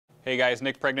Hey guys,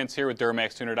 Nick Priegnitz here with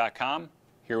DuramaxTuner.com,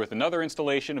 here with another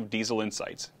installation of Diesel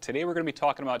Insights. Today we're going to be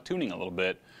talking about tuning a little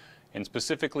bit, and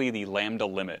specifically the lambda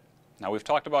limit. Now we've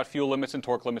talked about fuel limits and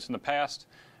torque limits in the past,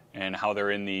 and how they're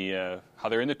in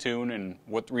the tune and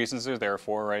what reasons they're there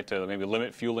for, right? To maybe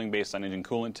limit fueling based on engine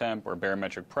coolant temp or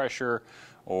barometric pressure,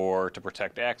 or to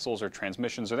protect axles or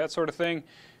transmissions or that sort of thing.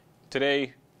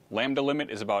 Today, lambda limit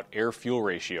is about air-fuel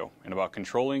ratio and about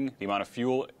controlling the amount of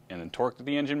fuel and the torque that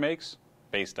the engine makes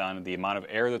based on the amount of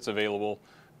air that's available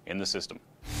in the system.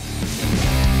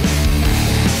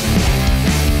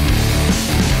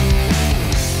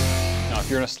 Now, if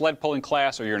you're in a sled pulling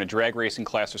class or you're in a drag racing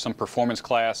class or some performance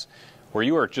class where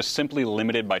you are just simply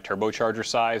limited by turbocharger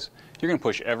size, you're going to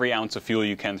push every ounce of fuel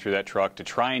you can through that truck to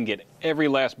try and get every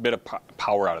last bit of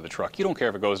power out of the truck. You don't care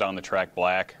if it goes down the track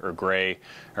black or gray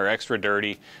or extra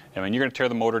dirty. I mean, you're going to tear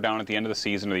the motor down at the end of the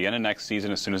season or the end of next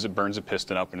season as soon as it burns a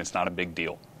piston up, and it's not a big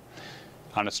deal.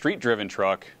 On a street-driven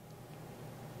truck,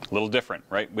 a little different,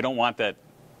 right? We don't want that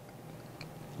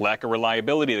lack of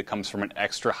reliability that comes from an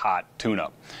extra hot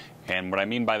tune-up. And what I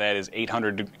mean by that is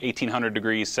 1800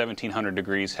 degrees, 1700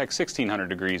 degrees, heck, 1600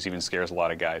 degrees even scares a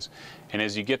lot of guys. And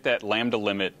as you get that lambda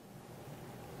limit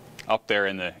up there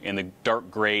in the dark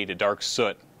gray to dark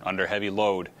soot under heavy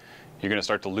load, you're going to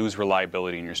start to lose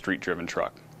reliability in your street-driven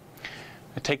truck.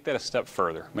 I take that a step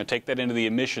further. I'm going to take that into the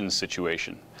emissions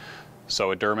situation.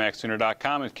 So at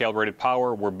DuramaxTuner.com at Calibrated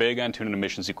Power, we're big on tuning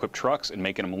emissions-equipped trucks and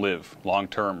making them live,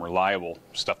 long-term, reliable,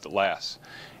 stuff that lasts.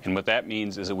 And what that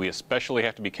means is that we especially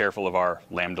have to be careful of our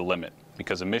lambda limit,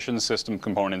 because emissions system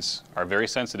components are very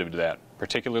sensitive to that,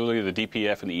 particularly the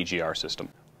DPF and the EGR system.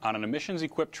 On an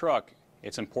emissions-equipped truck,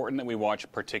 it's important that we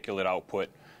watch particulate output,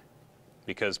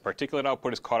 because particulate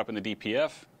output is caught up in the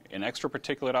DPF, and extra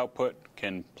particulate output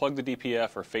can plug the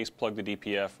DPF or face plug the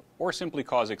DPF or simply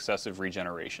cause excessive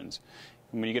regenerations.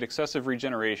 And when you get excessive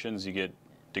regenerations, you get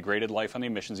degraded life on the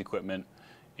emissions equipment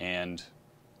and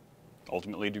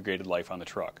ultimately degraded life on the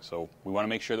truck. So we want to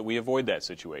make sure that we avoid that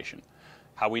situation.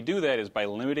 How we do that is by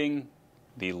limiting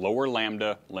the lower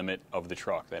lambda limit of the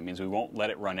truck. That means we won't let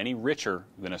it run any richer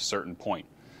than a certain point.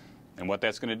 And what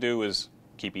that's going to do is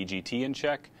keep EGT in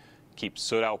check, keep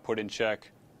soot output in check,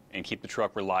 and keep the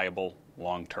truck reliable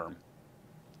long term.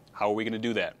 How are we going to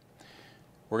do that?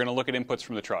 We're going to look at inputs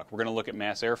from the truck. We're going to look at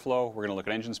mass airflow, we're going to look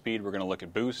at engine speed, we're going to look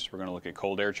at boost, we're going to look at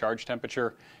cold air charge temperature,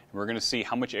 and we're going to see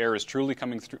how much air is truly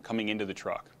coming into the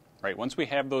truck. Right? Once we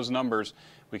have those numbers,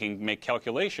 we can make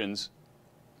calculations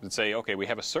that say, okay, we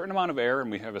have a certain amount of air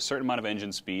and we have a certain amount of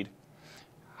engine speed.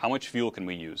 How much fuel can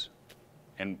we use?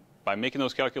 And by making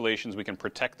those calculations, we can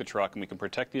protect the truck and we can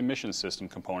protect the emission system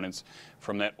components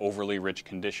from that overly rich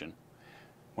condition.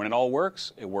 When it all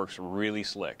works, it works really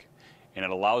slick, and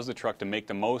it allows the truck to make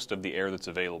the most of the air that's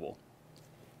available.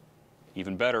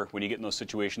 Even better, when you get in those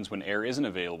situations when air isn't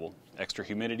available, extra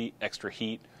humidity, extra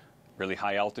heat, really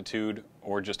high altitude,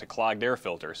 or just a clogged air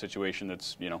filter, a situation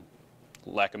that's,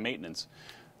 lack of maintenance,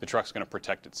 the truck's going to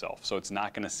protect itself. So it's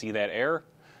not going to see that air,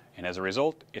 and as a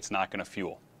result, it's not going to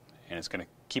fuel. And it's going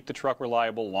to keep the truck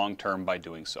reliable long-term by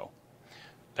doing so.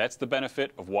 That's the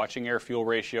benefit of watching air-fuel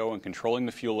ratio and controlling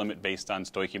the fuel limit based on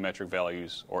stoichiometric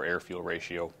values or air-fuel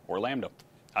ratio or lambda.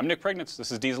 I'm Nick Priegnitz.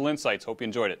 This is Diesel Insights. Hope you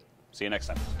enjoyed it. See you next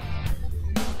time.